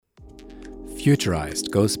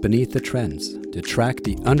Futurized goes beneath the trends to track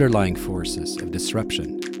the underlying forces of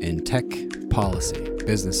disruption in tech, policy,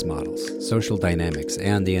 business models, social dynamics,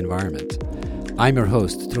 and the environment. I'm your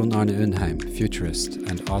host, Trond Arne Undheim, futurist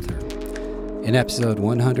and author. In episode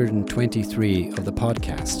 123 of the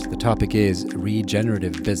podcast, the topic is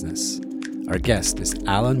regenerative business. Our guest is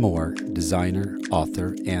Alan Moore, designer,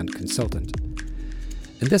 author, and consultant.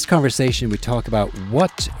 In this conversation, we talk about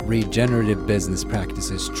what regenerative business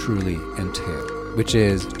practices truly entail, which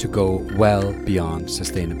is to go well beyond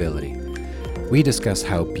sustainability. We discuss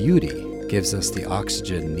how beauty gives us the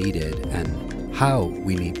oxygen needed and how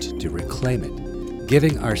we need to reclaim it,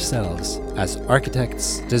 giving ourselves as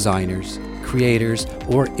architects, designers, creators,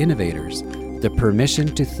 or innovators the permission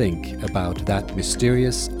to think about that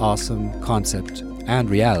mysterious, awesome concept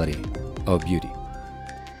and reality of beauty.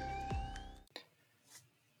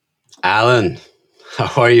 Alan,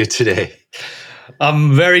 how are you today?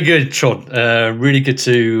 I'm very good, Trond. Really good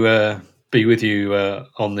to be with you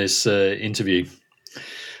on this interview.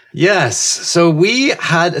 Yes. So we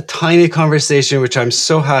had a tiny conversation, which I'm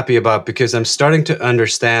so happy about because I'm starting to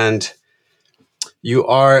understand you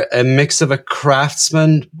are a mix of a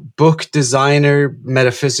craftsman, book designer,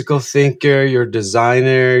 metaphysical thinker, you're a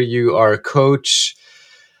designer, you are a coach.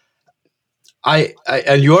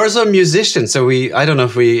 And you're also a musician, so I don't know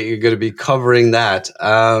if we're going to be covering that,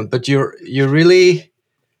 but you're really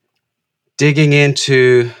digging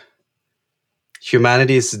into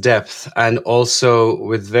humanity's depth and also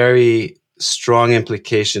with very strong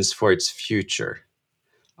implications for its future.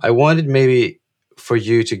 I wanted maybe for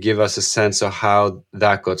you to give us a sense of how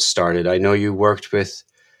that got started. I know you worked with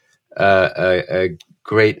a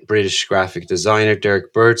great British graphic designer,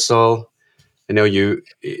 Derek Birdsall. I know you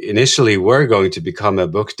initially were going to become a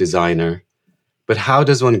book designer, but how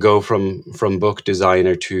does one go from book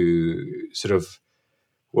designer to sort of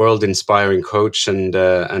world-inspiring coach and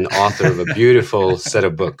an author of a beautiful set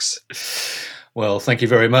of books? Well, thank you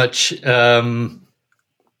very much.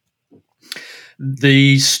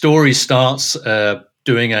 The story starts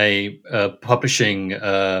doing a publishing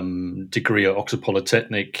degree at Oxford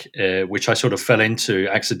Polytechnic, which I sort of fell into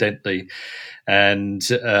accidentally. And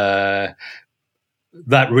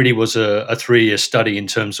that really was a 3-year study in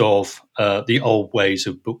terms of the old ways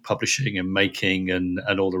of book publishing and making and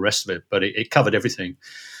all the rest of it. But it covered everything.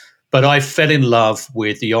 But I fell in love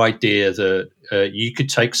with the idea that you could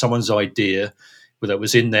take someone's idea that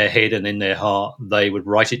was in their head and in their heart, they would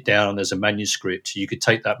write it down as a manuscript. You could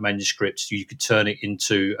take that manuscript, you could turn it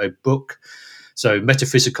into a book. So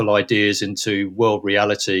metaphysical ideas into world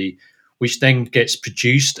reality, which then gets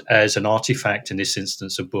produced as an artifact, in this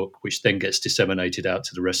instance, a book, which then gets disseminated out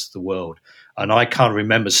to the rest of the world. And I can't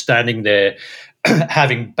remember standing there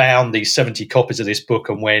having bound these 70 copies of this book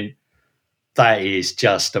and went, that is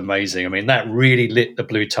just amazing. I mean, that really lit the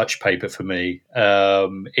blue touch paper for me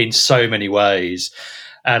in so many ways.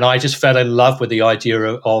 And I just fell in love with the idea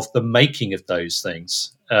of the making of those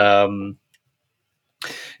things.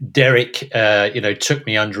 Derek, took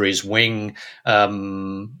me under his wing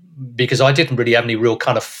because I didn't really have any real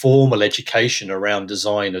kind of formal education around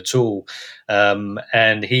design at all.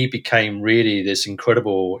 And he became really this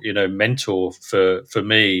incredible, mentor for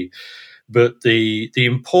me. But the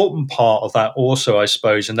important part of that also, I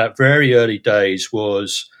suppose, in that very early days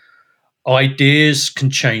was ideas can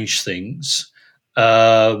change things,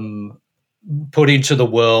 put into the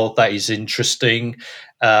world that is interesting.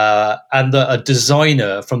 And a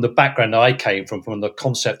designer, from the background I came from the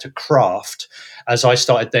concept of craft, as I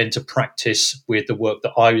started then to practice with the work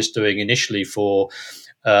that I was doing initially for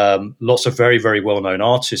lots of very, very well-known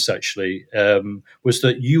artists, actually, was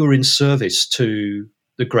that you were in service to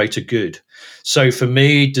the greater good. So for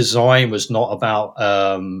me, design was not about,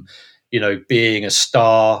 being a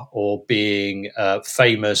star or being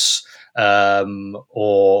famous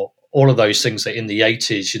or all of those things that in the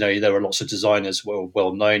 80s, there were lots of designers who were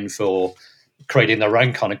well known for creating their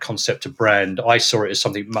own kind of concept of brand. I saw it as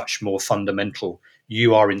something much more fundamental.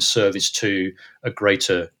 You are in service to a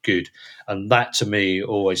greater good. And that to me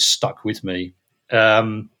always stuck with me.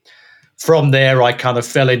 From there, I kind of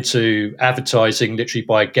fell into advertising literally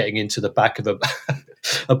by getting into the back of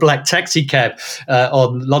a black taxi cab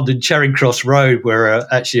on London Charing Cross Road, where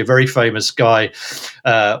actually a very famous guy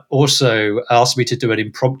also asked me to do an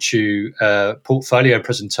impromptu portfolio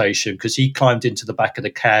presentation because he climbed into the back of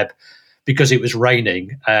the cab because it was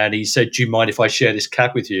raining. And he said, do you mind if I share this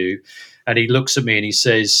cab with you? And he looks at me and he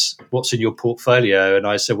says, what's in your portfolio? And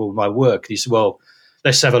I said, well, my work. And he said, well,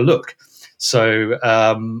 let's have a look. So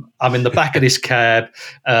I'm in the back of this cab.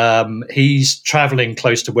 He's traveling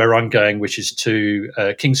close to where I'm going, which is to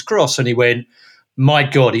King's Cross. And he went, my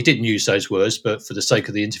God, he didn't use those words, but for the sake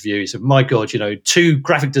of the interview, he said, my God, two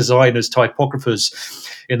graphic designers, typographers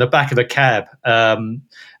in the back of a cab. And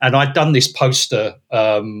I'd done this poster,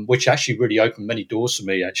 which actually really opened many doors for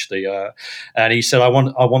me, actually. And he said, I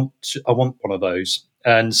want one of those.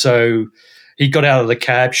 And so he got out of the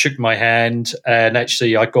cab, shook my hand, and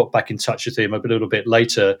actually I got back in touch with him a little bit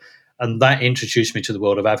later. And that introduced me to the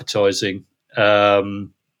world of advertising.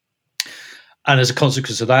 And as a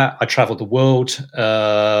consequence of that, I traveled the world,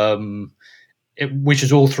 which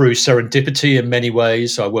is all through serendipity in many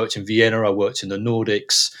ways. So I worked in Vienna, I worked in the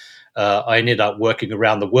Nordics. I ended up working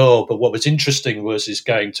around the world. But what was interesting is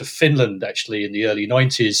going to Finland actually in the early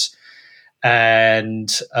 90s.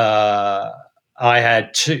 And I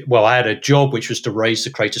had a job which was to raise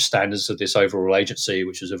the creative standards of this overall agency,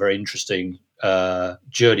 which was a very interesting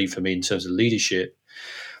journey for me in terms of leadership.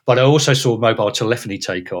 But I also saw mobile telephony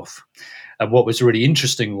take off. And what was really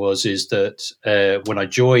interesting is that when I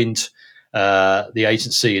joined the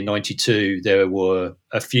agency in 92, there were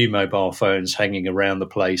a few mobile phones hanging around the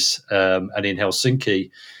place and in Helsinki.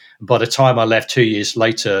 By the time I left 2 years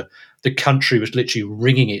later, the country was literally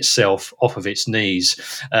wringing itself off of its knees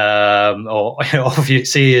or off of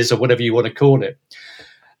its ears or whatever you want to call it.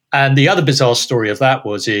 And the other bizarre story of that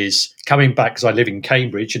is coming back, because I live in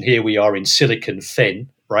Cambridge and here we are in Silicon Fen,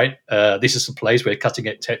 right? This is the place where cutting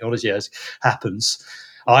edge technology happens.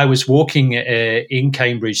 I was walking in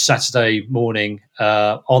Cambridge Saturday morning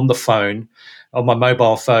on my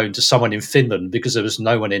mobile phone to someone in Finland, because there was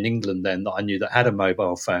no one in England then that I knew that had a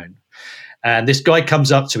mobile phone. And this guy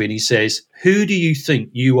comes up to me and he says, who do you think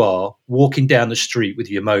you are walking down the street with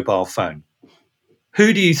your mobile phone?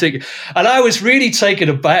 Who do you think? And I was really taken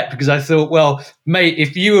aback, because I thought, well, mate,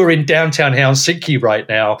 if you were in downtown Helsinki right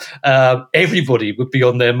now, everybody would be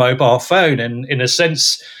on their mobile phone. And in a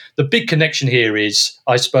sense, the big connection here is,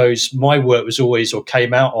 I suppose, my work was always, or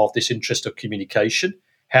came out of, this interest of communication,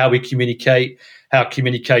 how we communicate, how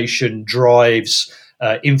communication drives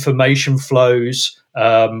information flows,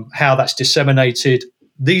 how that's disseminated.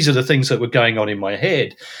 These are the things that were going on in my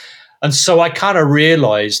head. And so I kind of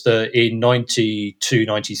realized that in 92,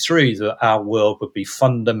 93, that our world would be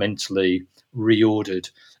fundamentally reordered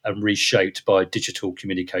and reshaped by digital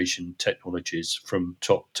communication technologies from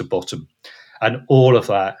top to bottom. And all of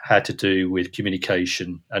that had to do with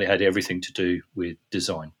communication, and it had everything to do with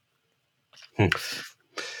design.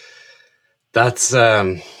 That's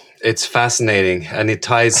it's fascinating, and it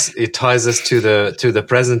ties us to the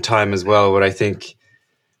present time as well, where I think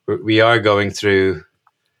we are going through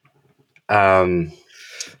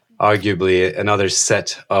arguably another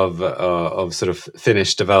set of sort of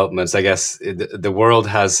finished developments. I guess the world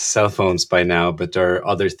has cell phones by now, but there are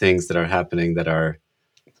other things that are happening that are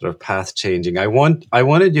sort of path changing. I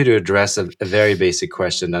wanted you to address a very basic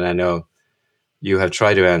question that I know you have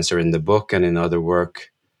tried to answer in the book and in other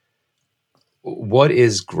work. What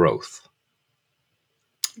is growth?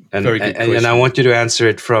 And I want you to answer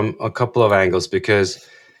it from a couple of angles, because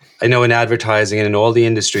I know in advertising and in all the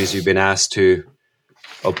industries you've been asked to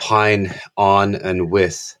opine on and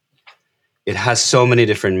with, it has so many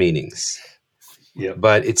different meanings. Yeah.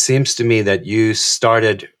 But it seems to me that you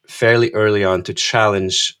started fairly early on to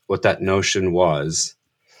challenge what that notion was,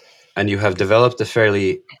 and you have developed a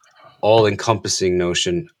fairly all-encompassing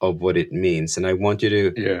notion of what it means. And I want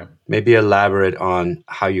you to maybe elaborate on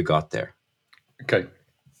how you got there. Okay.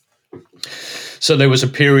 So there was a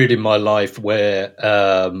period in my life where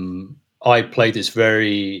I played this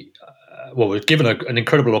was given an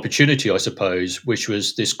incredible opportunity, I suppose, which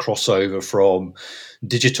was this crossover from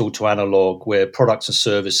digital to analog, where products and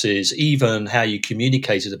services, even how you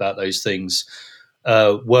communicated about those things,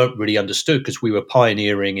 weren't really understood, because we were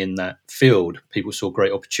pioneering in that field. People saw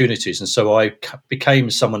great opportunities. And so I became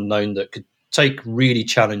someone known that could take really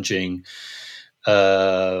challenging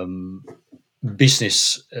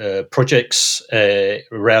business projects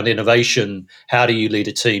around innovation. How do you lead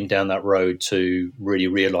a team down that road to really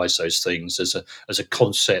realize those things as a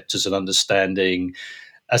concept, as an understanding,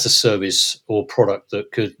 as a service or product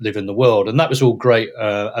that could live in the world? And that was all great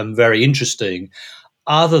and very interesting,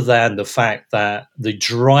 other than the fact that the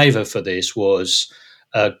driver for this was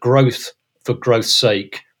growth for growth's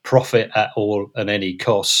sake, profit at all and any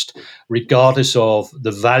cost, regardless of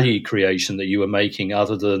the value creation that you were making,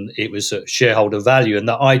 other than it was a shareholder value. And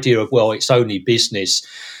the idea of, well, it's only business,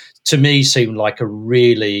 to me seemed like a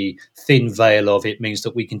really thin veil of, it means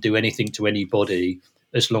that we can do anything to anybody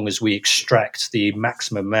as long as we extract the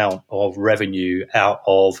maximum amount of revenue out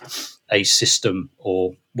of a system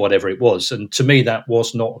or whatever it was. And to me, that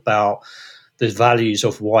was not about the values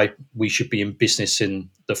of why we should be in business in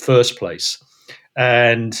the first place.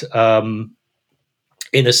 And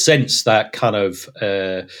in a sense, that kind of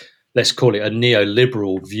let's call it a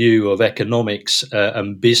neoliberal view of economics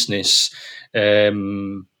and business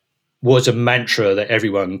was a mantra that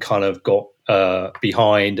everyone kind of got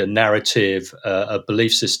behind, a narrative, a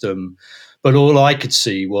belief system. But all I could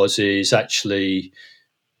see is actually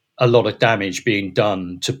a lot of damage being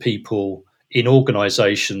done to people in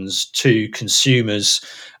organizations, to consumers,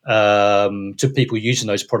 to people using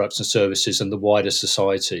those products and services, and the wider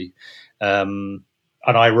society.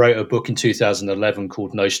 And I wrote a book in 2011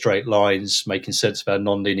 called No Straight Lines, Making Sense of Our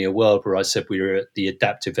Non-Linear World, where I said we were at the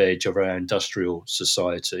adaptive edge of our industrial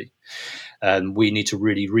society. And we need to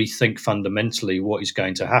really rethink fundamentally what is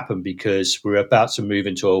going to happen, because we're about to move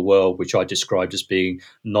into a world which I described as being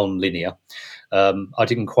non-linear. I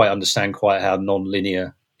didn't quite understand how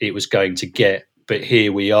non-linear it was going to get, but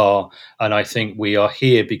here we are. And I think we are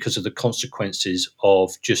here because of the consequences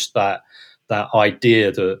of just that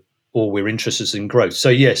idea that all we're interested is in growth. So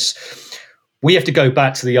yes, we have to go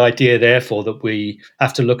back to the idea, therefore, that we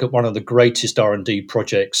have to look at one of the greatest R&D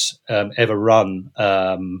projects ever run,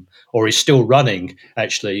 or is still running,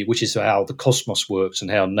 actually, which is how the cosmos works and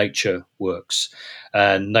how nature works.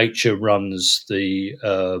 And nature runs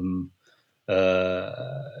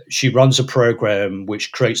she runs a program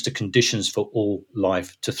which creates the conditions for all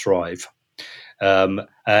life to thrive.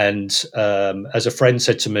 As a friend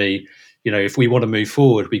said to me, if we want to move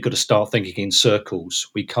forward, we've got to start thinking in circles.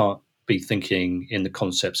 We can't be thinking in the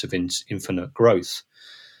concepts of infinite growth.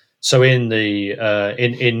 So in the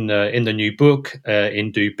new book,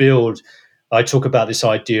 in Do Build, I talk about this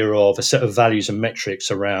idea of a set of values and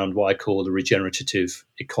metrics around what I call the regenerative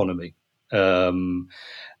economy. And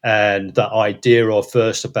that idea of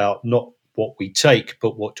first about not what we take,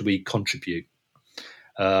 but what do we contribute?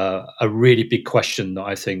 A really big question that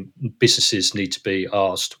I think businesses need to be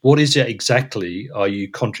asked. What is it exactly are you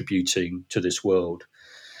contributing to this world?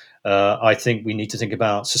 I think we need to think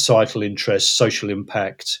about societal interest, social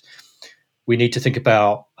impact. We need to think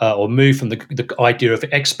about or move from the idea of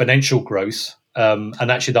exponential growth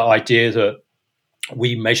and actually the idea that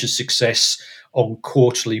we measure success on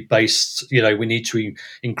quarterly based. We need to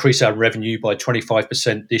increase our revenue by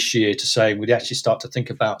 25% this year to say we'd actually start to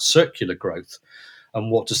think about circular growth. And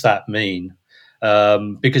what does that mean?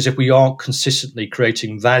 Because if we aren't consistently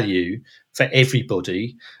creating value for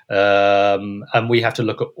everybody, and we have to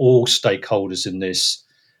look at all stakeholders in this,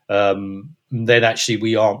 then actually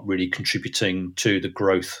we aren't really contributing to the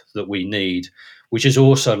growth that we need, which is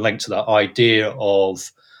also linked to that idea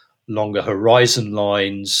of longer horizon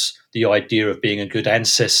lines, the idea of being a good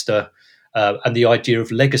ancestor, and the idea of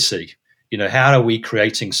legacy. How are we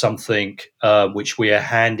creating something which we are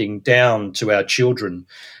handing down to our children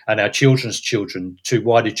and our children's children, to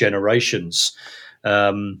wider generations?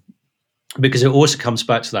 Because it also comes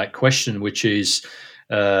back to that question, which is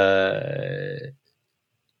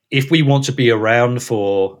if we want to be around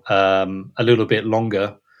for a little bit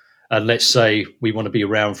longer, and let's say we want to be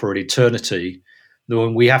around for an eternity,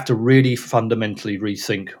 then we have to really fundamentally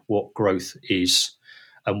rethink what growth is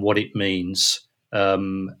and what it means.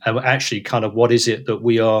 And actually kind of what is it that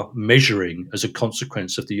we are measuring as a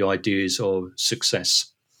consequence of the ideas of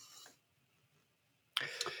success.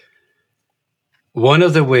 One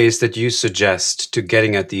of the ways that you suggest to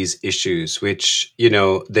getting at these issues, which,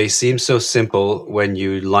 they seem so simple when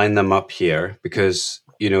you line them up here, because,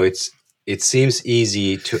 it seems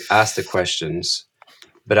easy to ask the questions.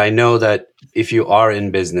 But I know that if you are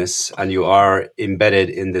in business and you are embedded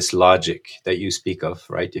in this logic that you speak of,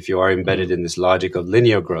 right? If you are embedded in this logic of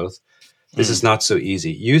linear growth, this is not so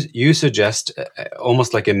easy. You suggest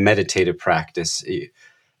almost like a meditative practice.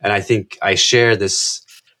 And I think I share this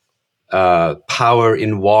power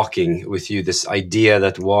in walking with you, this idea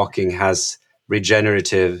that walking has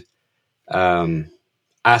regenerative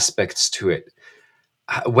aspects to it.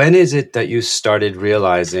 When is it that you started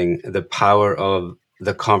realizing the power of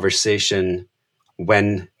the conversation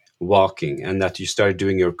when walking, and that you started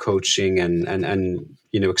doing your coaching and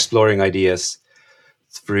exploring ideas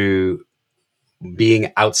through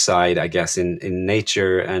being outside, I guess, in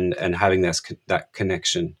nature and having that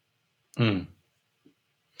connection? Well,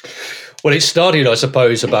 it started, I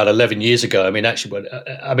suppose, about 11 years ago. I've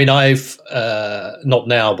not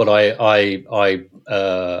now, but I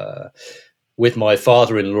with my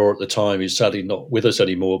father-in-law at the time, who's sadly not with us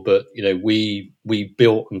anymore, but we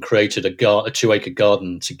built and created a 2-acre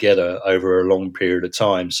garden together over a long period of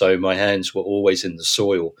time. So my hands were always in the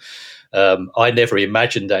soil. I never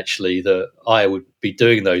imagined actually that I would be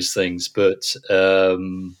doing those things, but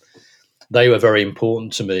they were very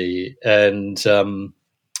important to me. And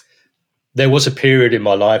there was a period in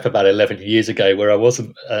my life about 11 years ago where I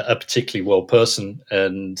wasn't a particularly well person.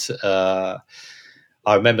 And I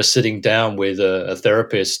remember sitting down with a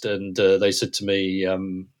therapist, and they said to me,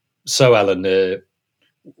 so Alan,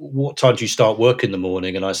 what time do you start work in the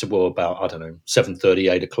morning? And I said, well, about, I don't know,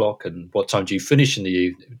 7:30, 8 o'clock. And what time do you finish in the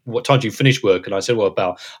evening? What time do you finish work? And I said, well,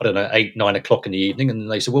 about, I don't know, 8, 9 o'clock in the evening.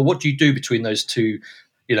 And they said, well, what do you do between those two,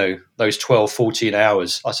 those 12, 14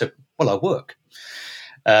 hours? I said, well, I work.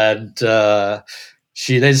 And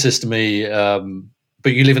she then says to me,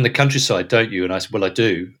 but you live in the countryside, don't you? And I said, well, I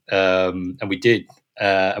do. And we did.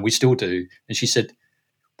 And we still do. And she said,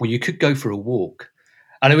 well, you could go for a walk.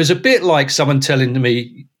 And it was a bit like someone telling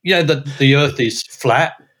me, that the earth is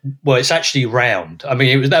flat. Well, it's actually round. I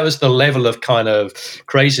mean, that was the level of kind of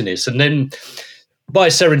craziness. And then by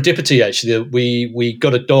serendipity, actually, we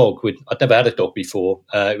got a dog. I'd never had a dog before.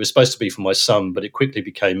 It was supposed to be for my son, but it quickly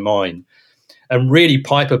became mine. And really,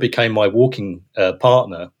 Piper became my walking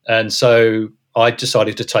partner. And so I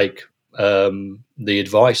decided to take the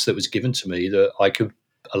advice that was given to me, that I could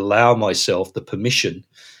allow myself the permission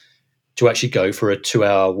to actually go for a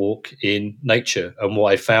 2-hour walk in nature. And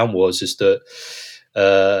what I found is that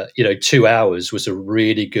 2 hours was a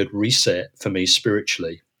really good reset for me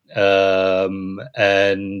spiritually,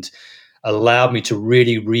 and allowed me to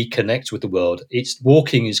really reconnect with the world.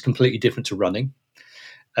 Walking is completely different to running.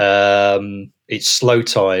 It's slow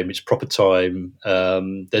time, it's proper time.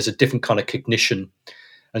 There's a different kind of cognition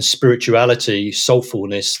and spirituality,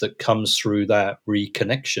 soulfulness that comes through that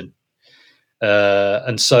reconnection.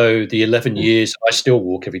 And so the 11 years, I still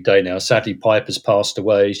walk every day now. Sadly, Piper's passed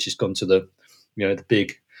away. She's gone to the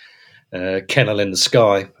big kennel in the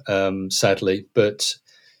sky, sadly. But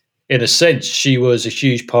in a sense, she was a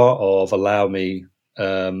huge part of allowing me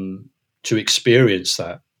to experience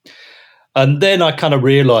that. And then I kind of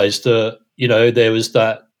realized that, there was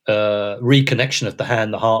that reconnection of the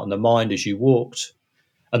hand, the heart, and the mind as you walked.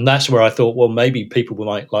 And that's where I thought, well, maybe people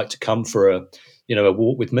might like to come for a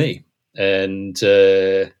walk with me. And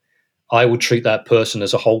I would treat that person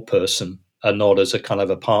as a whole person and not as a kind of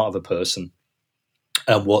a part of a person.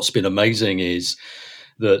 And what's been amazing is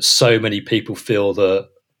that so many people feel that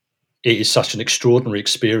it is such an extraordinary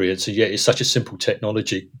experience, and yet it's such a simple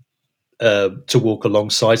technology to walk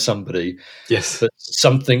alongside somebody. Yes. But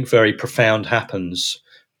something very profound happens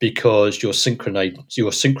because you're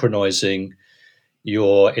synchronizing,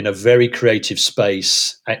 you're in a very creative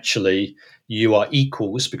space. Actually, you are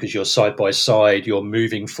equals because you're side by side, you're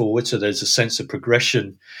moving forward. So there's a sense of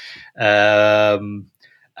progression. And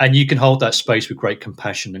you can hold that space with great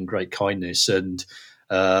compassion and great kindness. And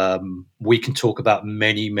we can talk about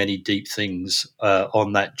many, many deep things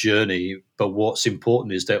on that journey. But what's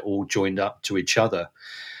important is they're all joined up to each other,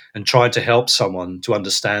 and trying to help someone to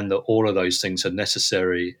understand that all of those things are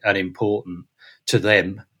necessary and important to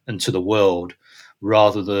them and to the world,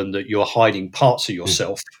 rather than that you're hiding parts of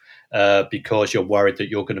yourself because you're worried that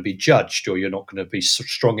you're going to be judged or you're not going to be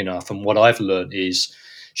strong enough. And what I've learned is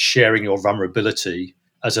sharing your vulnerability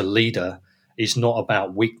as a leader is not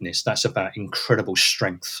about weakness. That's about incredible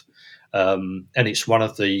strength. And it's one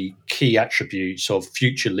of the key attributes of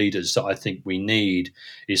future leaders that I think we need,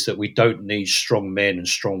 is that we don't need strong men and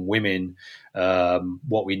strong women.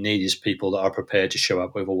 What we need is people that are prepared to show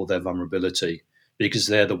up with all their vulnerability, because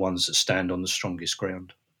they're the ones that stand on the strongest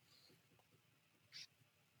ground.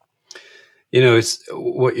 It's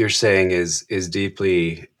what you're saying is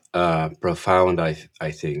deeply profound. I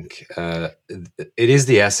think it is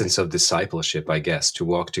the essence of discipleship, I guess, to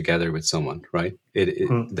walk together with someone, right?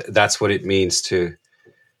 That's what it means to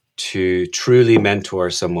truly mentor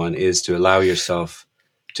someone, is to allow yourself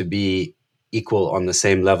to be equal on the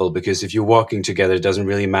same level. Because if you're walking together, it doesn't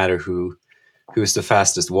really matter who's the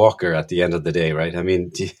fastest walker at the end of the day, right? I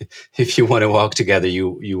mean, if you want to walk together,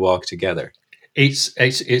 you walk together.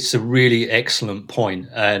 It's a really excellent point,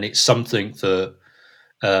 and it's something that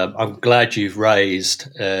I'm glad you've raised,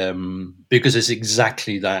 because it's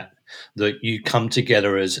exactly that you come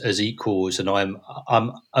together as equals, and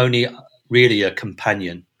I'm only really a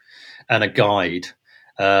companion and a guide,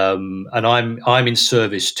 and I'm in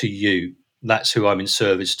service to you. That's who I'm in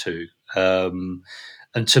service to,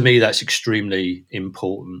 and to me that's extremely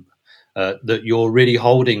important, that you're really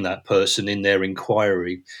holding that person in their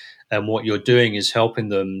inquiry. And what you're doing is helping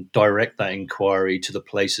them direct that inquiry to the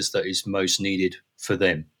places that is most needed for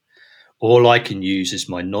them. All I can use is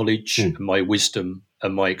my knowledge and my wisdom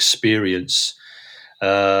and my experience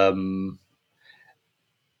to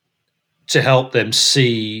help them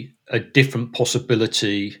see a different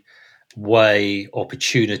possibility, way,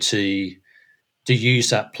 opportunity, to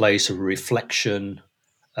use that place of reflection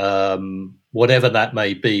whatever that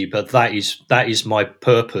may be. But that is my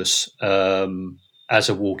purpose as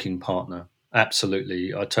a walking partner.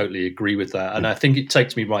 Absolutely, I totally agree with that, and I think it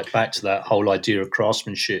takes me right back to that whole idea of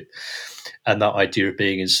craftsmanship and that idea of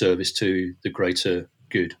being in service to the greater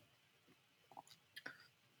good.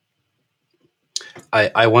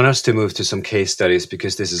 I want us to move to some case studies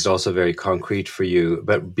because this is also very concrete for you.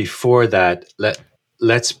 But before that,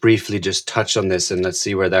 let's briefly just touch on this and let's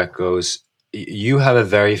see where that goes. You have a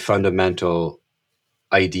very fundamental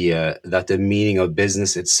idea that the meaning of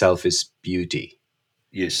business itself is beauty.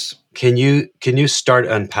 Yes. Can you start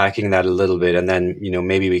unpacking that a little bit, and then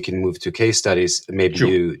maybe we can move to case studies. Maybe Sure.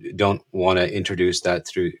 You don't want to introduce that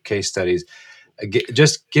through case studies.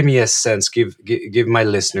 Just give me a sense. Give my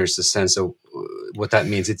listeners a sense of what that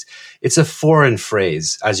means. It's a foreign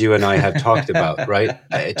phrase, as you and I have talked about, right?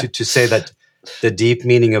 To say that the deep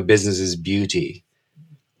meaning of business is beauty.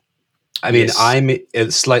 I mean, yes.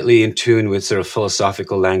 I'm slightly in tune with sort of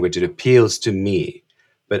philosophical language. It appeals to me,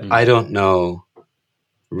 but I don't know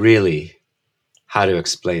really how to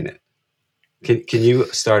explain it. Can you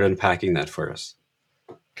start unpacking that for us?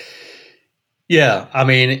 Yeah, I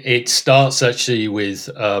mean, it starts actually with,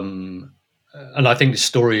 and I think the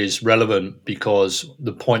story is relevant because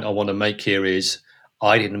the point I want to make here is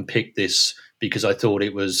I didn't pick this because I thought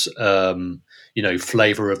it was,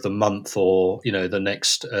 flavor of the month or, the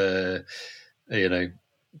next, the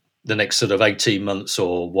next sort of 18 months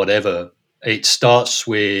or whatever. It starts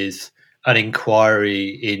with an inquiry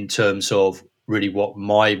in terms of really what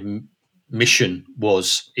my mission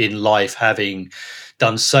was in life, having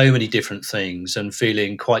done so many different things and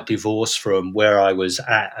feeling quite divorced from where I was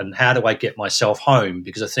at, and how do I get myself home?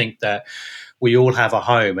 Because I think that we all have a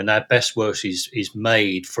home, and our best work is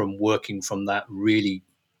made from working from that really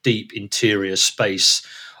deep interior space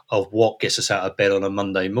of what gets us out of bed on a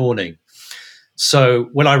Monday morning. So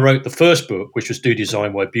when I wrote the first book, which was Do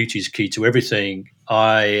Design Why Beauty is Key to Everything,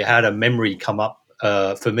 I had a memory come up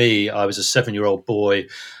for me. I was a 7-year-old boy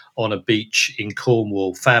on a beach in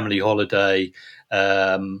Cornwall, family holiday.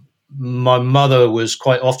 My mother was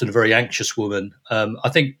quite often a very anxious woman. I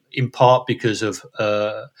think in part because of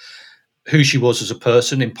who she was as a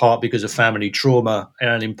person, in part because of family trauma,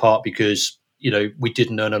 and in part because we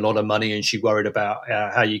didn't earn a lot of money and she worried about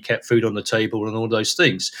how you kept food on the table and all those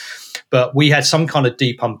things. But we had some kind of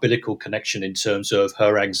deep umbilical connection in terms of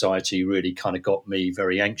her anxiety really kind of got me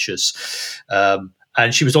very anxious.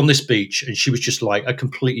 And she was on this beach and she was just like a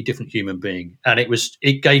completely different human being. And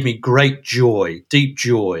it gave me great joy, deep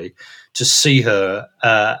joy, to see her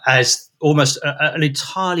as almost an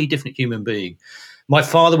entirely different human being. My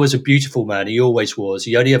father was a beautiful man. He always was.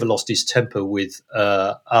 He only ever lost his temper with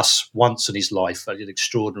us once in his life. That is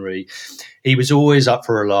extraordinary. He was always up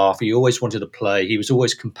for a laugh. He always wanted to play. He was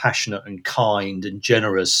always compassionate and kind and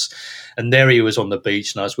generous. And there he was on the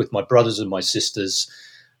beach, and I was with my brothers and my sisters.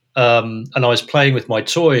 And I was playing with my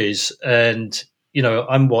toys, and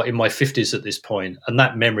I'm in my 50s at this point, and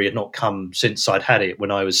that memory had not come since I'd had it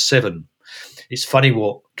when I was 7. It's funny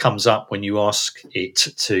what comes up when you ask it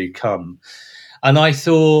to come. And I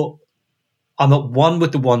thought, I'm at one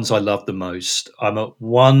with the ones I love the most. I'm at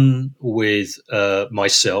one with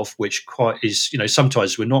myself, which quite is,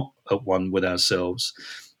 sometimes we're not at one with ourselves.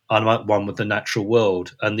 I'm at one with the natural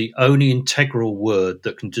world. And the only integral word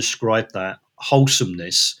that can describe that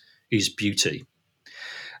wholesomeness is beauty.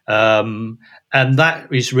 And that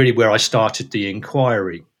is really where I started the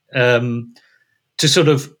inquiry. To sort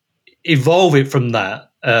of evolve it from that,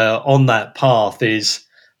 on that path is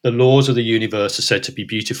the laws of the universe are said to be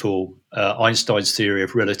beautiful. Einstein's theory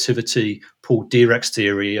of relativity, Paul Dirac's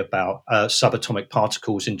theory about subatomic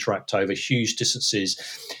particles interact over huge distances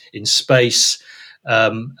in space.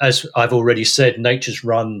 As I've already said, nature's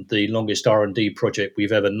run the longest R&D project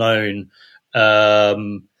we've ever known.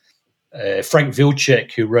 Frank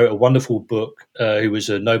Wilczek, who wrote a wonderful book, who was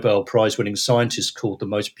a Nobel Prize-winning scientist, called The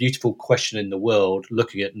Most Beautiful Question in the World,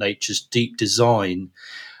 looking at nature's deep design,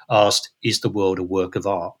 asked, is the world a work of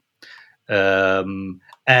art?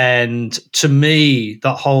 And to me,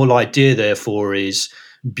 that whole idea, therefore, is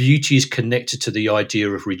beauty is connected to the idea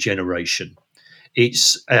of regeneration.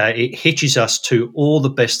 It hitches us to all the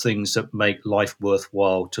best things that make life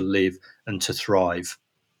worthwhile to live and to thrive.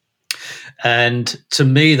 And to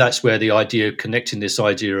me, that's where the idea of connecting this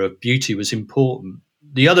idea of beauty was important.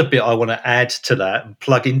 The other bit I want to add to that and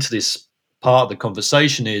plug into this part of the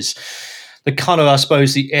conversation is the kind of, I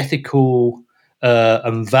suppose, the ethical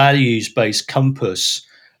and values-based compass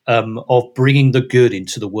of bringing the good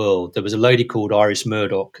into the world. There was a lady called Iris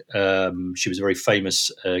Murdoch. She was a very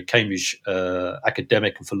famous Cambridge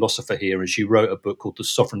academic and philosopher here, and she wrote a book called The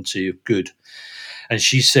Sovereignty of Good. And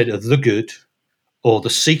she said, the good, or the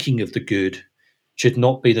seeking of the good, should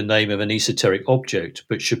not be the name of an esoteric object,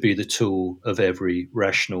 but should be the tool of every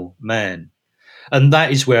rational man. And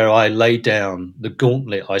that is where I lay down the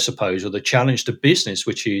gauntlet, I suppose, or the challenge to business,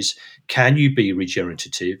 which is, can you be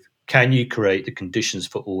regenerative? Can you create the conditions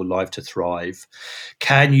for all life to thrive?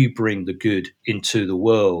 Can you bring the good into the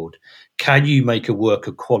world? Can you make a work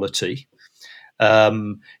of quality?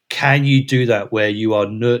 Can you do that where you are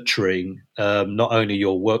nurturing not only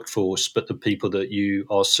your workforce, but the people that you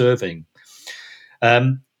are serving?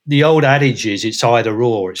 The old adage is it's either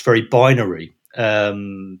or, it's very binary.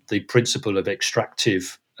 The principle of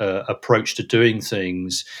extractive approach to doing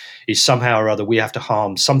things is somehow or other we have to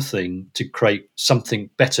harm something to create something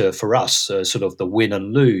better for us, sort of the win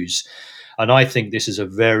and lose. And I think this is a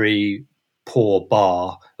very poor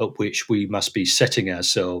bar at which we must be setting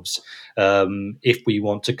ourselves if we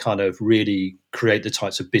want to kind of really create the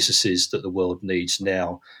types of businesses that the world needs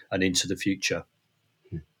now and into the future.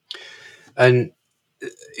 And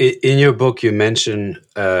in your book, you mention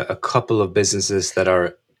a couple of businesses that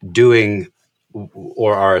are doing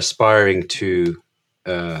or are aspiring to,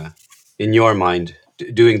 in your mind,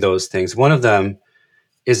 doing those things. One of them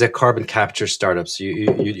is a carbon capture startup. So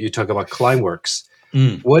you talk about Climeworks.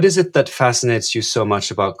 What is it that fascinates you so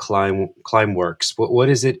much about Climeworks? What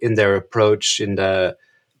is it in their approach, in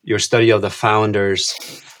your study of the founders,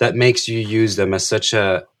 that makes you use them as such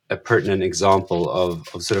a pertinent example of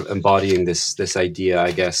sort of embodying this idea,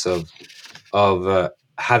 I guess, of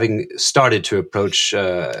having started to approach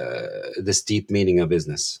this deep meaning of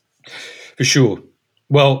business? For sure.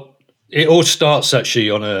 Well, it all starts actually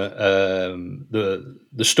on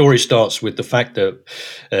the story starts with the fact that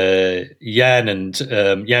Jan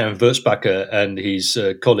Wurzbacher and his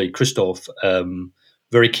colleague Christoph,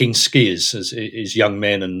 very keen skiers as young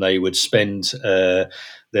men, and they would spend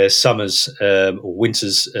their summers or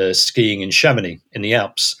winters skiing in Chamonix in the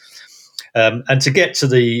Alps. And to get to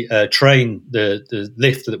the train, the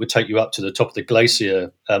lift that would take you up to the top of the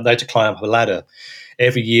glacier, they had to climb up a ladder.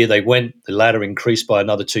 Every year they went, the ladder increased by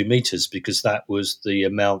another 2 meters because that was the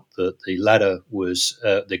amount that the ladder was,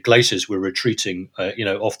 the glaciers were retreating,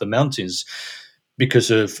 off the mountains because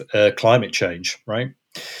of climate change, right?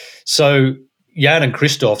 So Jan and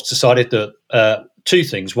Christoph decided that two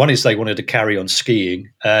things. One is they wanted to carry on skiing,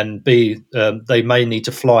 and B, they may need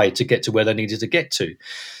to fly to get to where they needed to get to.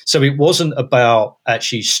 So it wasn't about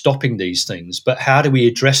actually stopping these things, but how do we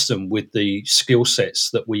address them with the skill sets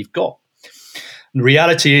that we've got? The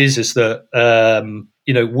reality is that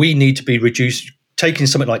we need to be taking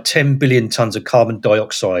something like 10 billion tons of carbon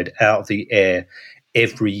dioxide out of the air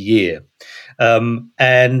every year.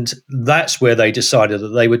 And that's where they decided that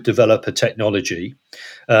they would develop a technology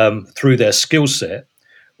through their skill set,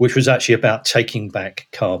 which was actually about taking back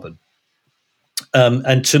carbon.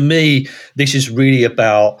 And to me, this is really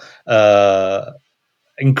about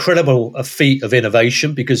incredible feat of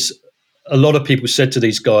innovation, because a lot of people said to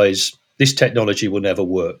these guys, this technology will never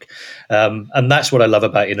work. And that's what I love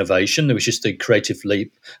about innovation. It was just a creative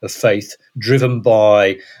leap of faith driven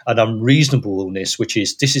by an unreasonableness, which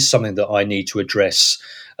is, this is something that I need to address.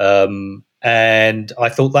 And I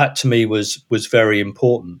thought that to me was very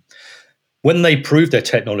important. When they proved their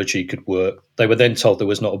technology could work, they were then told there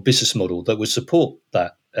was not a business model that would support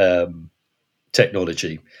that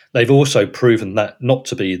technology. They've also proven that not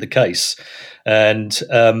to be the case. And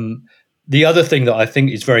the other thing that I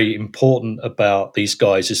think is very important about these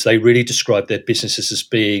guys is they really describe their businesses as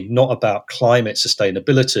being not about climate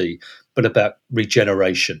sustainability, but about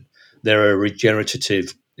regeneration. They're a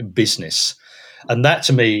regenerative business. And that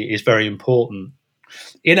to me is very important.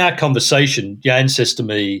 In our conversation, Jan says to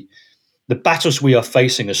me, the battles we are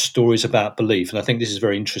facing are stories about belief. And I think this is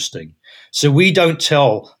very interesting. So we don't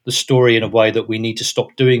tell the story in a way that we need to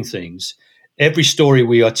stop doing things. Every story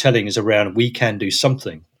we are telling is around we can do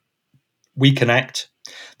something. We can act.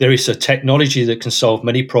 There is a technology that can solve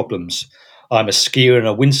many problems. I'm a skier and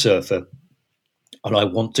a windsurfer, and I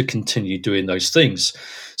want to continue doing those things.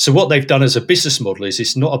 So what they've done as a business model is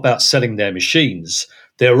it's not about selling their machines.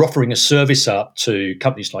 They're offering a service up to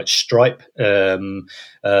companies like Stripe,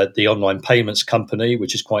 the online payments company,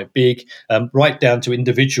 which is quite big, right down to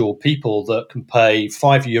individual people that can pay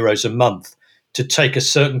 €5 a month to take a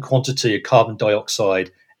certain quantity of carbon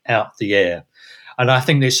dioxide out the air. And I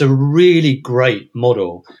think it's a really great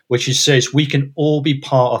model, which says we can all be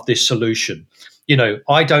part of this solution.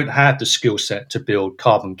 I don't have the skill set to build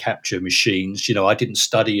carbon capture machines. I didn't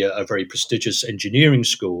study at a very prestigious engineering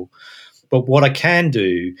school. But what I can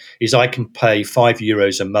do is I can pay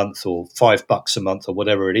 €5 a month or $5 a month or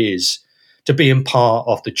whatever it is to be in part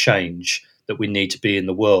of the change that we need to be in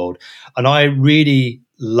the world. And I really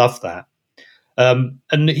love that.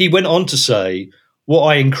 And he went on to say, what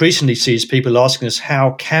I increasingly see is people asking us,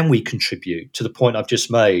 how can we contribute to the point I've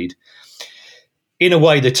just made? In a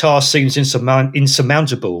way, the task seems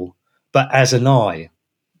insurmountable, but as an I.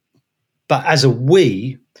 But as a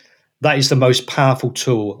we, that is the most powerful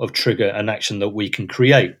tool of trigger and action that we can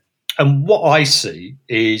create. And what I see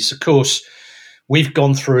is, of course, we've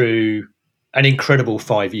gone through an incredible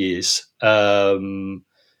 5 years, politically,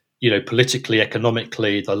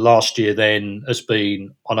 economically. The last year then has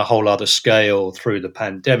been on a whole other scale through the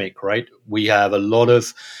pandemic, right? We have a lot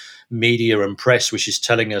of media and press which is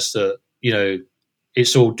telling us that,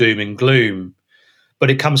 it's all doom and gloom. But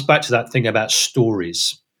it comes back to that thing about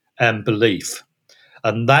stories and belief.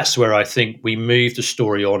 And that's where I think we move the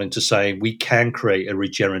story on into saying we can create a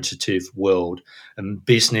regenerative world, and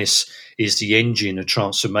business is the engine of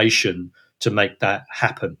transformation to make that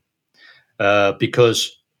happen.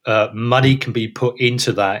 Because money can be put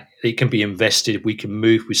into that. It can be invested. We can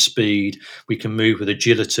move with speed. We can move with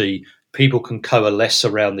agility. People can coalesce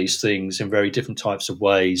around these things in very different types of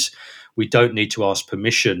ways. We don't need to ask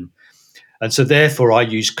permission. And so therefore, I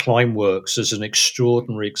use Climeworks as an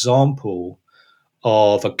extraordinary example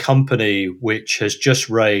of a company which has just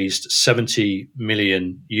raised 70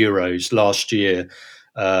 million euros last year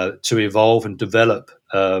to evolve and develop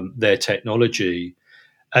their technology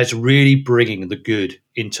as really bringing the good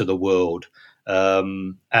into the world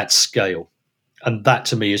at scale. And that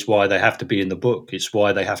to me is why they have to be in the book. It's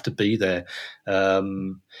why they have to be there.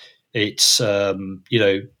 It's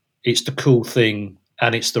the cool thing,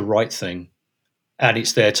 and it's the right thing, and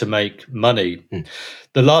it's there to make money.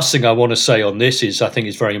 The last thing I want to say on this is, I think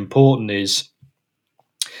is very important, is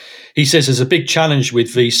he says there's a big challenge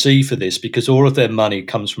with VC for this because all of their money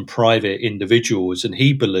comes from private individuals. And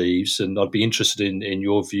he believes, and I'd be interested in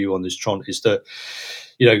your view on this, Trond, is that,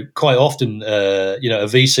 quite often, a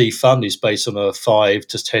VC fund is based on a 5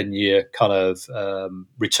 to 10 year kind of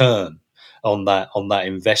return on that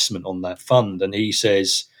investment, on that fund. And he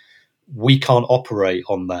says, we can't operate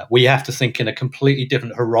on that. We have to think in a completely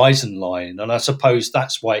different horizon line. And I suppose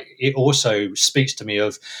that's why it also speaks to me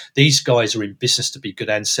of these guys are in business to be good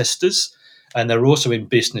ancestors, and they're also in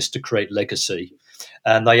business to create legacy.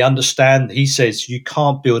 And they understand, he says, you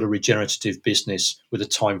can't build a regenerative business with a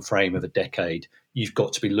time frame of a decade. You've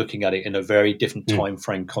got to be looking at it in a very different time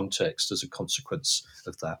frame context as a consequence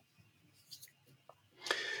of that.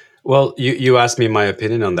 Well, you asked me my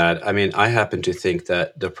opinion on that. I mean, I happen to think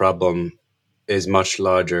that the problem is much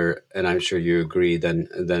larger, and I'm sure you agree, than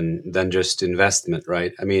just investment,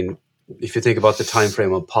 right? I mean, if you think about the time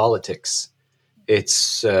frame of politics,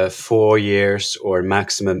 it's 4 years or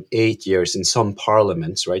maximum 8 years in some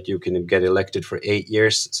parliaments, right? You can get elected for 8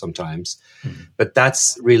 years sometimes, but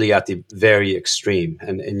that's really at the very extreme.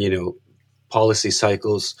 And policy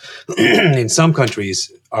cycles in some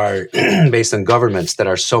countries are based on governments that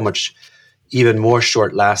are so much even more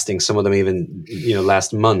short lasting. Some of them even,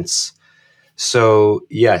 last months. So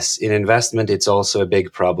yes, in investment, it's also a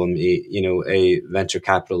big problem. A venture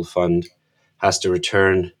capital fund has to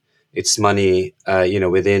return its money,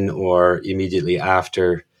 within or immediately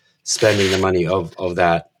after spending the money of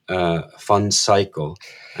that fund cycle.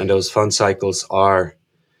 And those fund cycles are,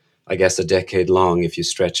 I guess, a decade long if you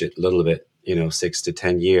stretch it a little bit. 6 to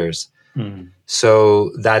 10 years.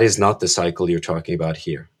 So that is not the cycle you're talking about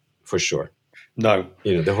here, for sure. No.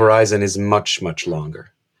 The horizon is much, much longer.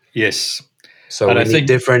 Yes. So we need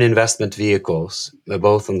different investment vehicles,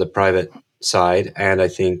 both on the private side. And I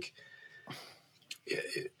think,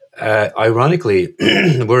 ironically,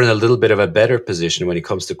 we're in a little bit of a better position when it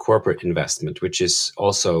comes to corporate investment, which is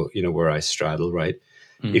also, where I straddle, right?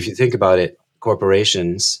 If you think about it,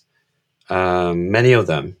 corporations, many of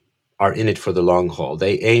them, are in it for the long haul.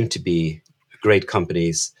 They aim to be great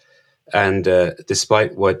companies. And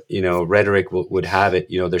despite what, rhetoric would have it,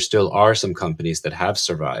 there still are some companies that have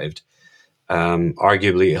survived.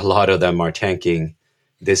 Arguably, a lot of them are tanking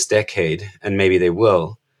this decade, and maybe they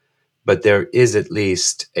will. But there is at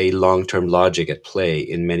least a long-term logic at play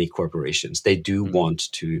in many corporations. They do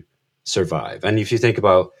want to survive. And if you think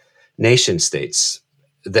about nation states,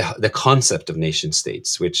 the concept of nation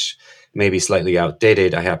states, which may be slightly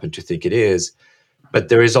outdated, I happen to think it is, but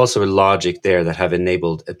there is also a logic there that have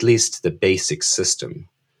enabled at least the basic system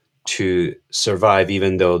to survive,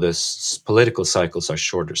 even though the political cycles are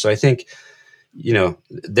shorter. So I think,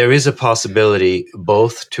 there is a possibility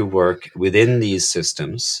both to work within these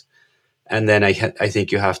systems, and then I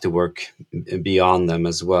think you have to work beyond them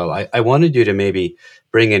as well. I wanted you to maybe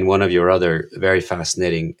bring in one of your other very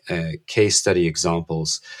fascinating case study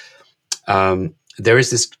examples. There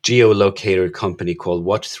is this geolocator company called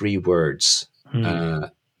What Three Words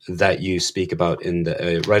that you speak about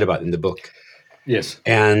write about in the book. Yes.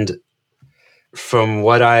 And from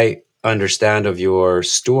what I understand of your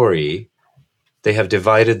story, they have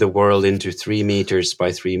divided the world into 3 meters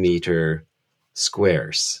by 3 meter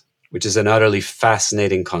squares, which is an utterly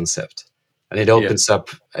fascinating concept. And it opens up,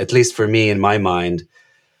 at least for me in my mind,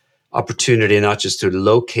 opportunity not just to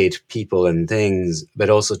locate people and things, but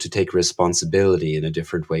also to take responsibility in a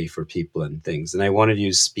different way for people and things. And I wanted you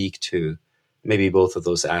to speak to maybe both of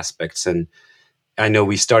those aspects. And I know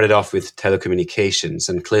we started off with telecommunications,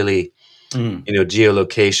 and clearly,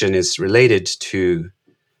 geolocation is related to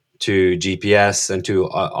GPS and to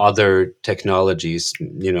other technologies.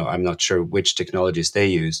 I'm not sure which technologies they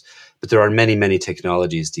use, but there are many, many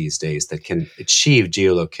technologies these days that can achieve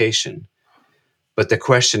geolocation. But the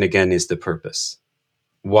question again is the purpose.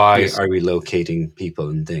 Why are we locating people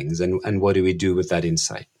and things, and what do we do with that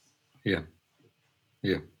insight? Yeah.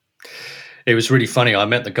 It was really funny. I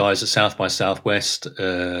met the guys at South by Southwest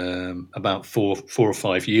about four or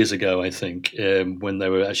 5 years ago, I think, when they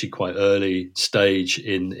were actually quite early stage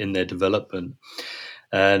in their development.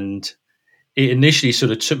 And it initially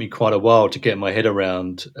sort of took me quite a while to get my head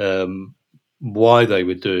around why they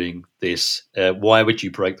were doing this. Why would you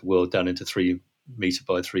break the world down into 3 meter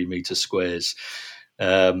by 3 meter squares?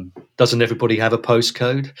 Doesn't everybody have a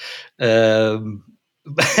postcode?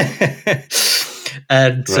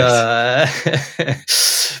 And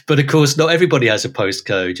but of course, not everybody has a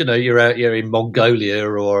postcode. You're in Mongolia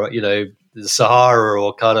or the Sahara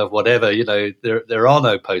or kind of whatever. There are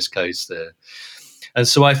no postcodes there. And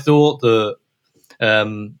so I thought that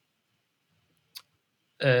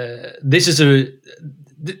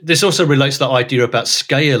this also relates to the idea about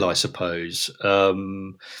scale, I suppose.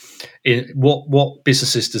 In what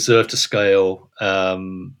businesses deserve to scale.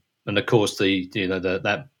 And of course,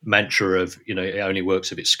 that mantra of it only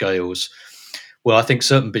works if it scales. Well, I think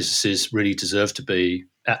certain businesses really deserve to be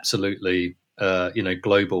absolutely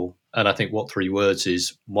global, and I think What Three Words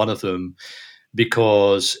is one of them,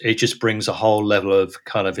 because it just brings a whole level of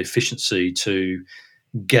kind of efficiency to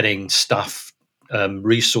getting stuff,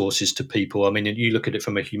 resources to people. I mean, you look at it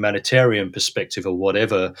from a humanitarian perspective or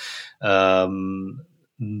whatever.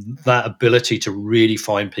 That ability to really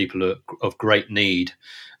find people of great need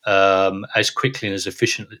as quickly and as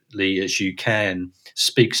efficiently as you can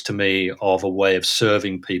speaks to me of a way of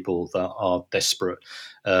serving people that are desperate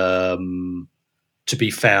to be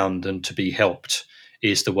found and to be helped,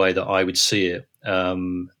 is the way that I would see it.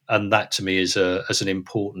 And that to me is as an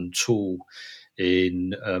important tool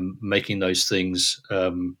in making those things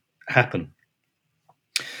happen.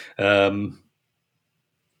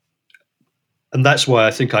 And that's why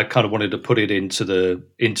I think I kind of wanted to put it into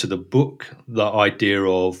the book, the idea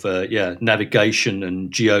of navigation and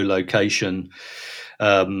geolocation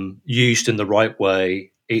used in the right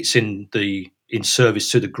way. It's in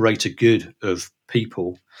service to the greater good of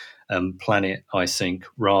people and planet, I think,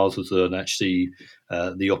 rather than actually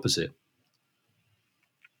the opposite.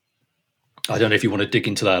 I don't know if you want to dig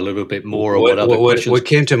into that a little bit more, or what other questions. What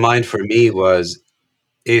came to mind for me was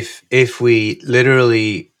if we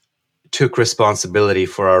literally took responsibility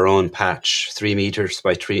for our own patch, 3 meters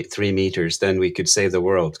by 3 meters, then we could save the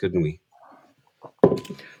world, couldn't we?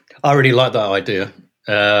 I really like that idea.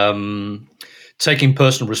 Taking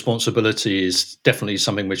personal responsibility is definitely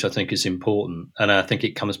something which I think is important. And I think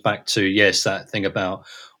it comes back to, that thing about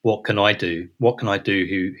what can I do? What can I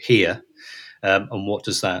do here? And what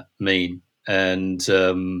does that mean? And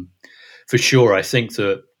for sure, I think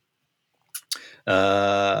that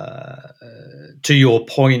to your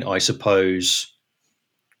point, I suppose,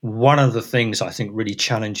 one of the things I think really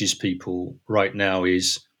challenges people right now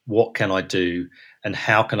is what can I do and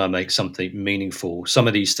how can I make something meaningful? Some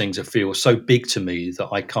of these things feel so big to me that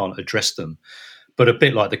I can't address them. But a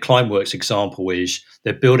bit like the Climeworks example is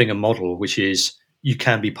they're building a model which is you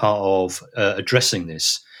can be part of addressing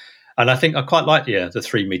this. And I think I quite like the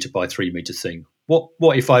 3 meter by 3 meter thing.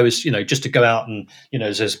 What if I was, just to go out and,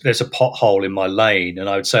 there's a pothole in my lane, and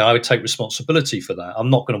I would say I would take responsibility for that. I'm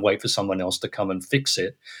not going to wait for someone else to come and fix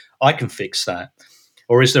it. I can fix that.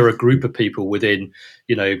 Or is there a group of people within,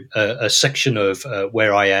 a section of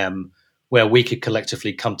where I am, where we could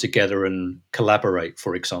collectively come together and collaborate,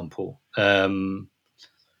 for example? And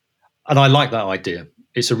I like that idea.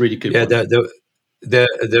 It's a really good one.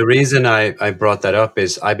 The reason I brought that up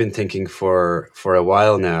is I've been thinking for a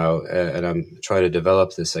while now, and I'm trying to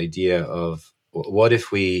develop this idea of what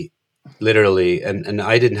if we literally, and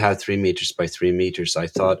I didn't have 3 meters by 3 meters. I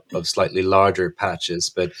thought of slightly larger patches,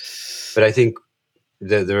 but I think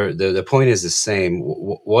the point is the same.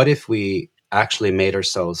 What if we actually made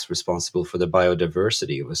ourselves responsible for the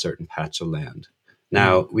biodiversity of a certain patch of land?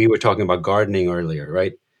 Now, we were talking about gardening earlier,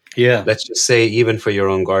 right? Yeah. Let's just say, even for your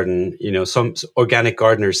own garden, some organic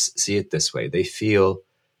gardeners see it this way. They feel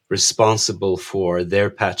responsible for their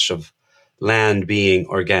patch of land being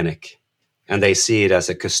organic, and they see it as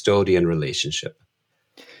a custodian relationship.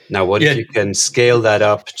 Now, what if you can scale that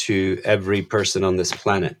up to every person on this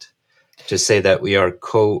planet to say that we are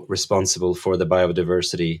co-responsible for the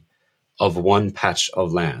biodiversity of one patch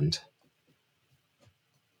of land?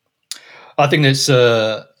 I think that's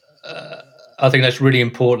really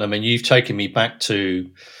important. I mean, you've taken me back to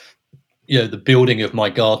the building of my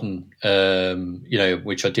garden,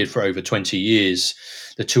 which I did for over 20 years,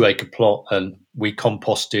 the 2-acre plot, and we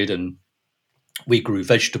composted and we grew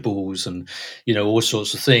vegetables and all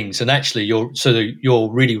sorts of things. And actually,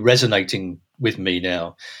 you're really resonating with me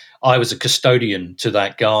now. I was a custodian to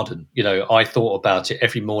that garden. I thought about it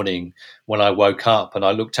every morning when I woke up, and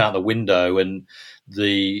I looked out the window, and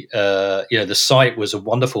the sight was a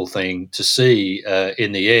wonderful thing to see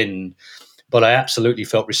in the end. But I absolutely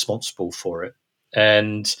felt responsible for it.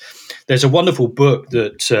 And there's a wonderful book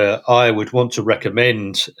that I would want to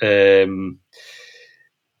recommend.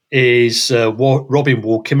 Is Robin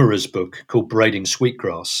Wall Kimmerer's book called Braiding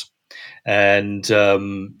Sweetgrass. And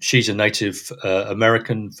she's a Native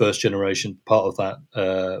American, first generation, part of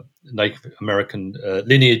that Native American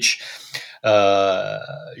lineage.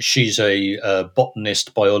 She's a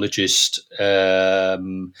botanist, biologist,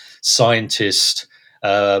 scientist,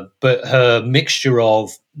 but her mixture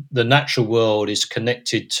of the natural world is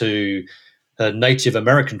connected to her Native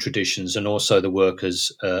American traditions and also the work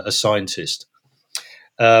as a scientist.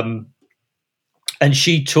 And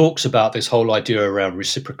she talks about this whole idea around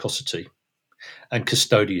reciprocity and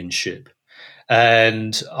custodianship.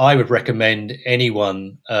 And I would recommend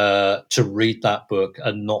anyone to read that book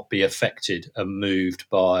and not be affected and moved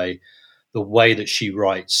by the way that she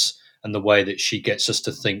writes and the way that she gets us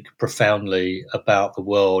to think profoundly about the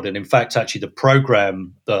world. And in fact, actually, the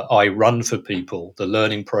program that I run for people, the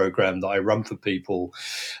learning program that I run for people,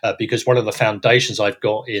 because one of the foundations I've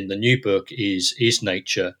got in the new book is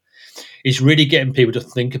nature, is really getting people to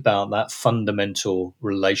think about that fundamental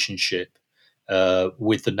relationship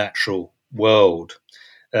with the natural world.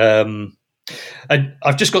 And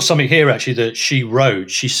I've just got something here, actually, that she wrote.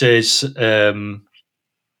 She says,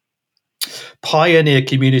 pioneer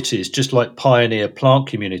communities, just like pioneer plant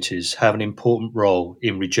communities, have an important role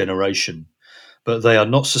in regeneration, but they are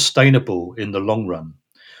not sustainable in the long run.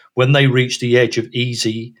 When they reach the edge of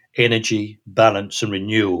easy, energy, balance, and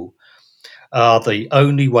renewal, they are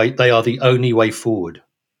the only way forward,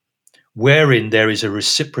 wherein there is a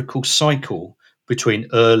reciprocal cycle between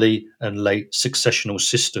early and late successional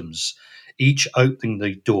systems, each opening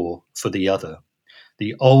the door for the other.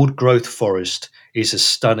 The old growth forest is as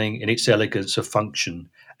stunning in its elegance of function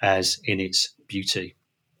as in its beauty.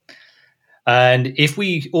 And if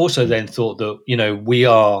we also then thought that,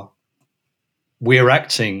 we're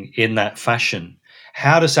acting in that fashion,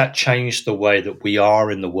 how does that change the way that we are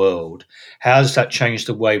in the world? How does that change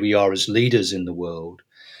the way we are as leaders in the world?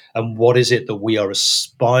 And what is it that we are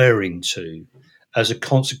aspiring to as a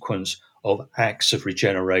consequence of acts of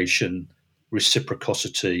regeneration,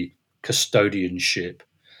 reciprocity, custodianship,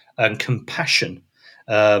 and compassion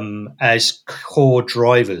as core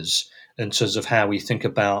drivers in terms of how we think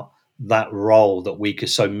about that role that we could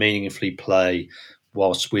so meaningfully play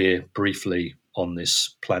whilst we're briefly on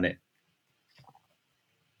this planet?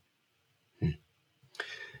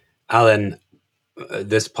 Alan,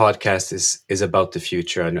 this podcast is about the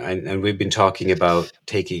future, and we've been talking about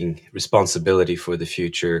taking responsibility for the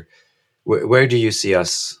future. Where do you see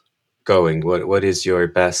us going? What is your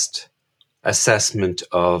best assessment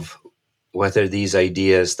of whether these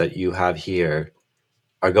ideas that you have here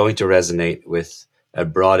are going to resonate with a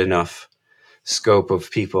broad enough scope of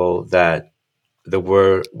people that the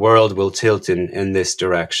world will tilt in this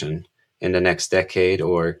direction in the next decade,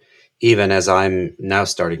 or even as I'm now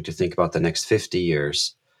starting to think about the next 50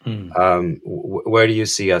 years? Where do you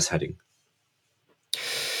see us heading?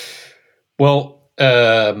 Well,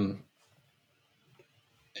 I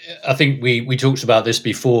think we talked about this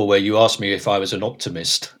before, where you asked me if I was an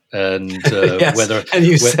optimist, and yes, and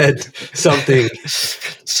you said something.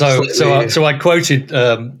 So I quoted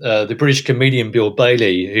the British comedian Bill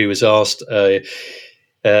Bailey, who was asked,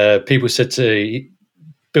 people said to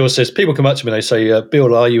Bill says, people come up to me and they say,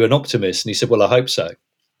 Bill, are you an optimist? And he said, well, I hope so.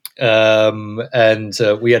 And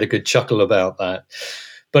we had a good chuckle about that.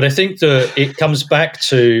 But I think that it comes back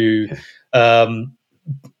to,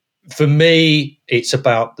 for me, it's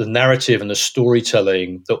about the narrative and the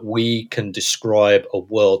storytelling that we can describe a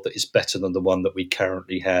world that is better than the one that we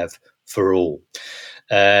currently have for all.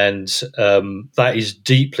 And that is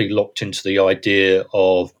deeply locked into the idea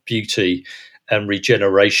of beauty and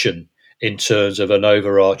regeneration in terms of an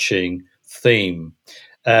overarching theme.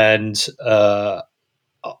 And I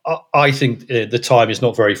think the time is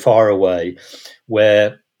not very far away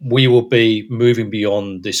where we will be moving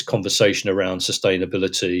beyond this conversation around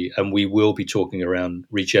sustainability, and we will be talking around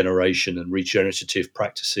regeneration and regenerative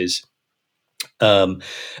practices. And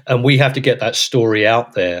we have to get that story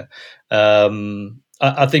out there.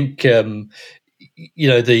 I think the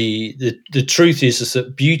truth is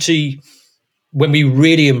that beauty, when we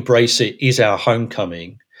really embrace it, is our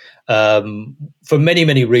homecoming. For many,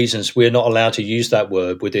 many reasons, we're not allowed to use that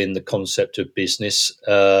word within the concept of business.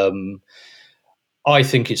 I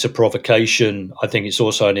think it's a provocation. I think it's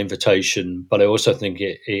also an invitation, but I also think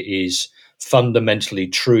it is fundamentally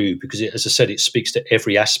true because, as I said, it speaks to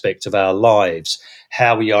every aspect of our lives,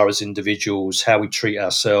 how we are as individuals, how we treat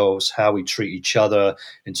ourselves, how we treat each other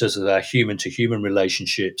in terms of our human-to-human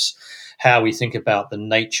relationships, how we think about the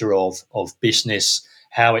nature of business,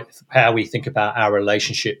 how we think about our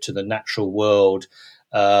relationship to the natural world.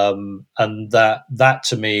 And that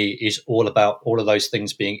to me is all about all of those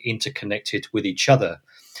things being interconnected with each other.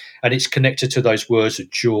 And it's connected to those words of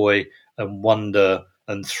joy and wonder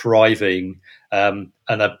and thriving and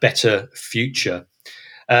a better future.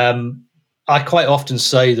 I quite often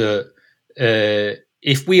say that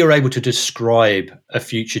if we are able to describe a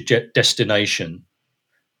future destination,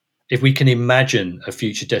 if we can imagine a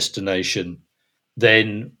future destination,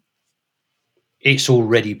 then it's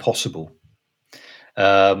already possible.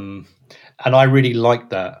 And I really like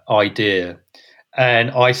that idea.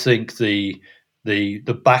 And I think the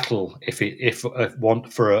battle, if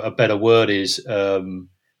want for a better word, is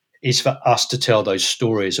for us to tell those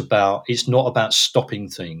stories about. It's not about stopping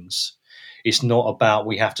things. It's not about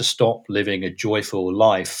we have to stop living a joyful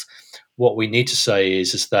life. What we need to say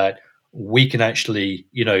is that we can actually,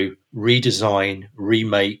 redesign,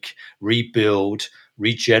 remake, rebuild,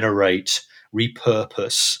 regenerate,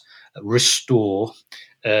 repurpose, restore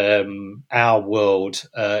our world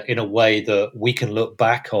in a way that we can look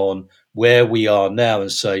back on where we are now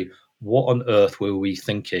and say, what on earth were we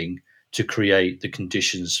thinking to create the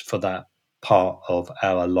conditions for that part of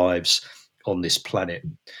our lives on this planet?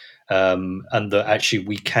 And that actually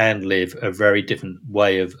we can live a very different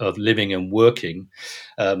way of living and working,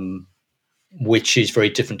 which is very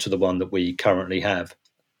different to the one that we currently have.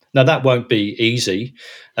 Now, that won't be easy.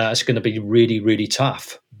 It's going to be really, really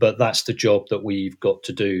tough. But that's the job that we've got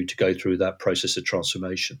to do to go through that process of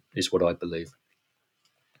transformation, is what I believe.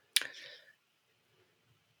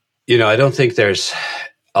 I don't think there's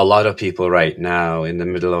a lot of people right now in the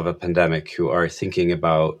middle of a pandemic who are thinking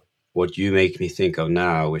about what you make me think of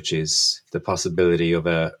now, which is the possibility of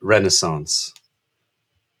a renaissance.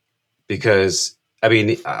 Because,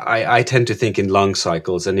 I tend to think in long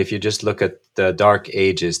cycles. And if you just look at the dark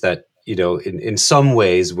ages that, in some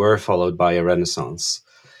ways were followed by a renaissance.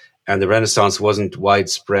 And the Renaissance wasn't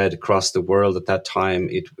widespread across the world at that time.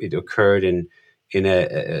 It occurred in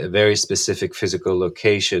a very specific physical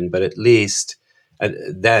location, but at least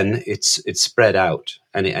then it's spread out,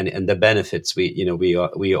 and the benefits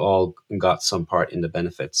we all got some part in the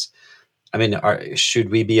benefits.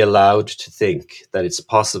 Should we be allowed to think that it's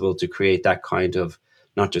possible to create that kind of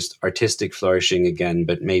not just artistic flourishing again,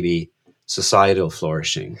 but maybe societal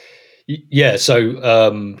flourishing? Yeah.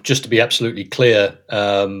 So just to be absolutely clear,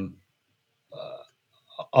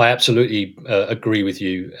 I absolutely agree with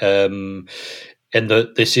you, and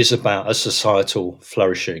that this is about a societal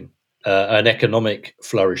flourishing, an economic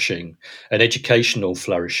flourishing, an educational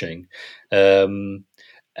flourishing,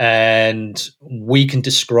 and we can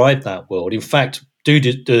describe that world. In fact,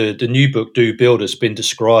 the new book Do Build has been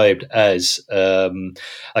described as a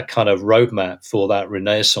kind of roadmap for that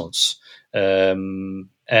renaissance,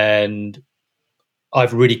 and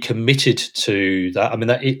I've really committed to that.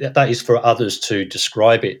 That is for others to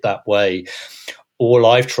describe it that way. All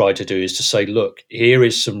I've tried to do is to say, look, here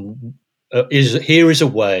is a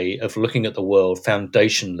way of looking at the world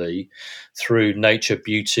foundationally through nature,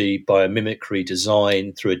 beauty, biomimicry,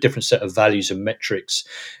 design, through a different set of values and metrics,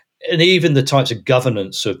 and even the types of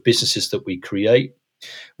governance of businesses that we create.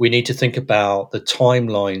 We need to think about the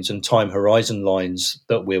timelines and time horizon lines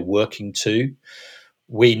that we're working to.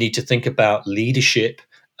 We need to think about leadership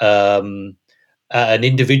at an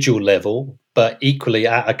individual level, but equally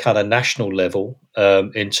at a kind of national level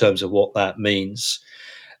in terms of what that means.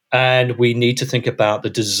 And we need to think about the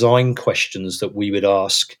design questions that we would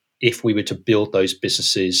ask if we were to build those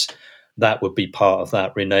businesses that would be part of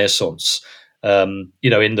that renaissance. In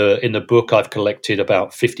the book, I've collected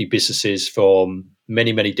about 50 businesses from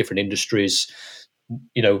many different industries.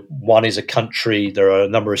 One is a country. There are a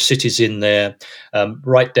number of cities in there,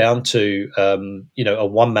 right down to a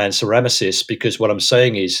one-man ceramicist. Because what I'm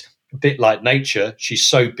saying is, a bit like nature, she's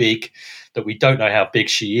so big that we don't know how big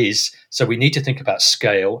she is. So we need to think about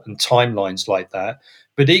scale and timelines like that.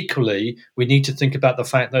 But equally, we need to think about the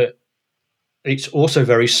fact that it's also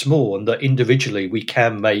very small, and that individually we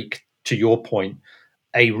can make, to your point,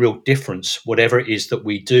 a real difference, whatever it is that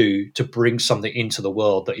we do to bring something into the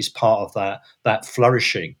world that is part of that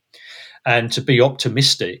flourishing, and to be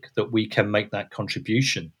optimistic that we can make that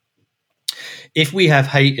contribution. If we have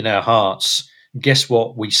hate in our hearts, guess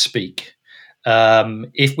what? We speak.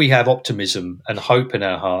 If we have optimism and hope in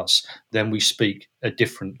our hearts, then we speak a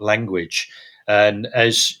different language. And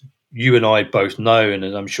as you and I both know, and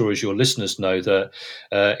I'm sure as your listeners know,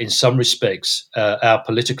 that in some respects, our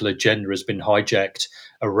political agenda has been hijacked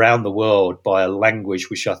around the world by a language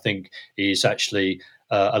which I think is actually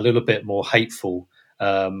a little bit more hateful,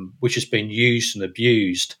 which has been used and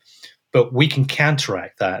abused. But we can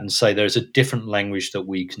counteract that and say there's a different language that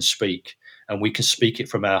we can speak, and we can speak it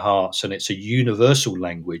from our hearts, and it's a universal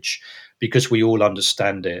language because we all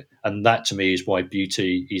understand it. And that, to me, is why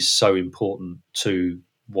beauty is so important to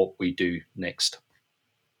what we do next.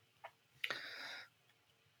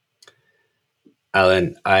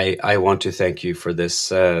 Alan, I want to thank you for this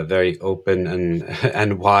very open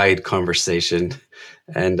and wide conversation.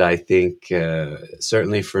 And I think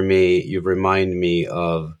certainly for me, you remind me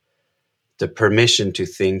of the permission to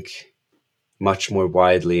think much more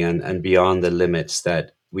widely and beyond the limits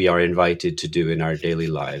that we are invited to do in our daily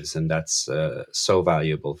lives. And that's so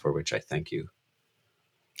valuable, for which I thank you.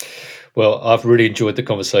 Well, I've really enjoyed the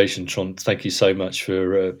conversation, Trond. Thank you so much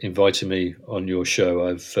for inviting me on your show.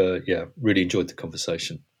 I've really enjoyed the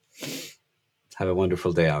conversation. Have a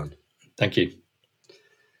wonderful day, Alan. Thank you.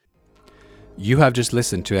 You have just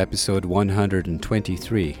listened to episode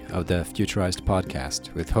 123 of the Futurized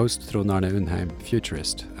podcast with host Trond Arne Undheim,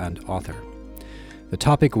 futurist and author. The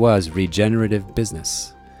topic was regenerative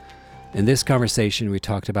business. In this conversation, we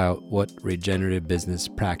talked about what regenerative business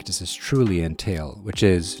practices truly entail, which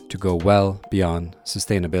is to go well beyond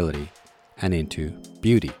sustainability and into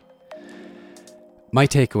beauty. My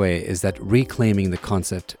takeaway is that reclaiming the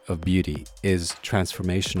concept of beauty is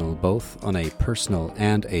transformational both on a personal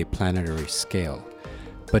and a planetary scale,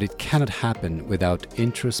 but it cannot happen without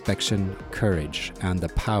introspection, courage, and the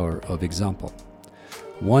power of example.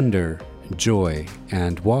 Wonder, joy,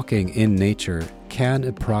 and walking in nature can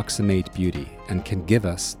approximate beauty and can give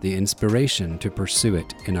us the inspiration to pursue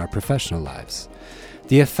it in our professional lives.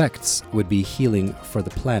 The effects would be healing for the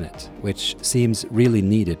planet, which seems really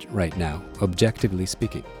needed right now, objectively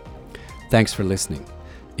speaking. Thanks for listening.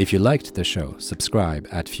 If you liked the show, subscribe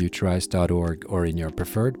at futurized.org or in your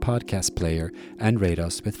preferred podcast player and rate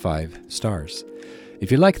us with 5 stars.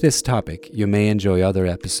 If you like this topic, you may enjoy other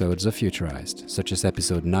episodes of Futurized, such as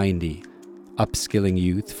episode 90, Upskilling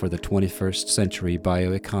Youth for the 21st Century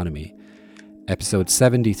Bioeconomy, episode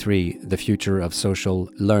 73, The Future of Social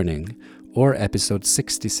Learning, or episode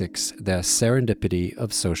 66, The Serendipity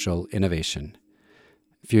of Social Innovation.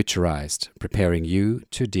 Futurized, preparing you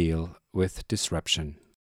to deal with disruption.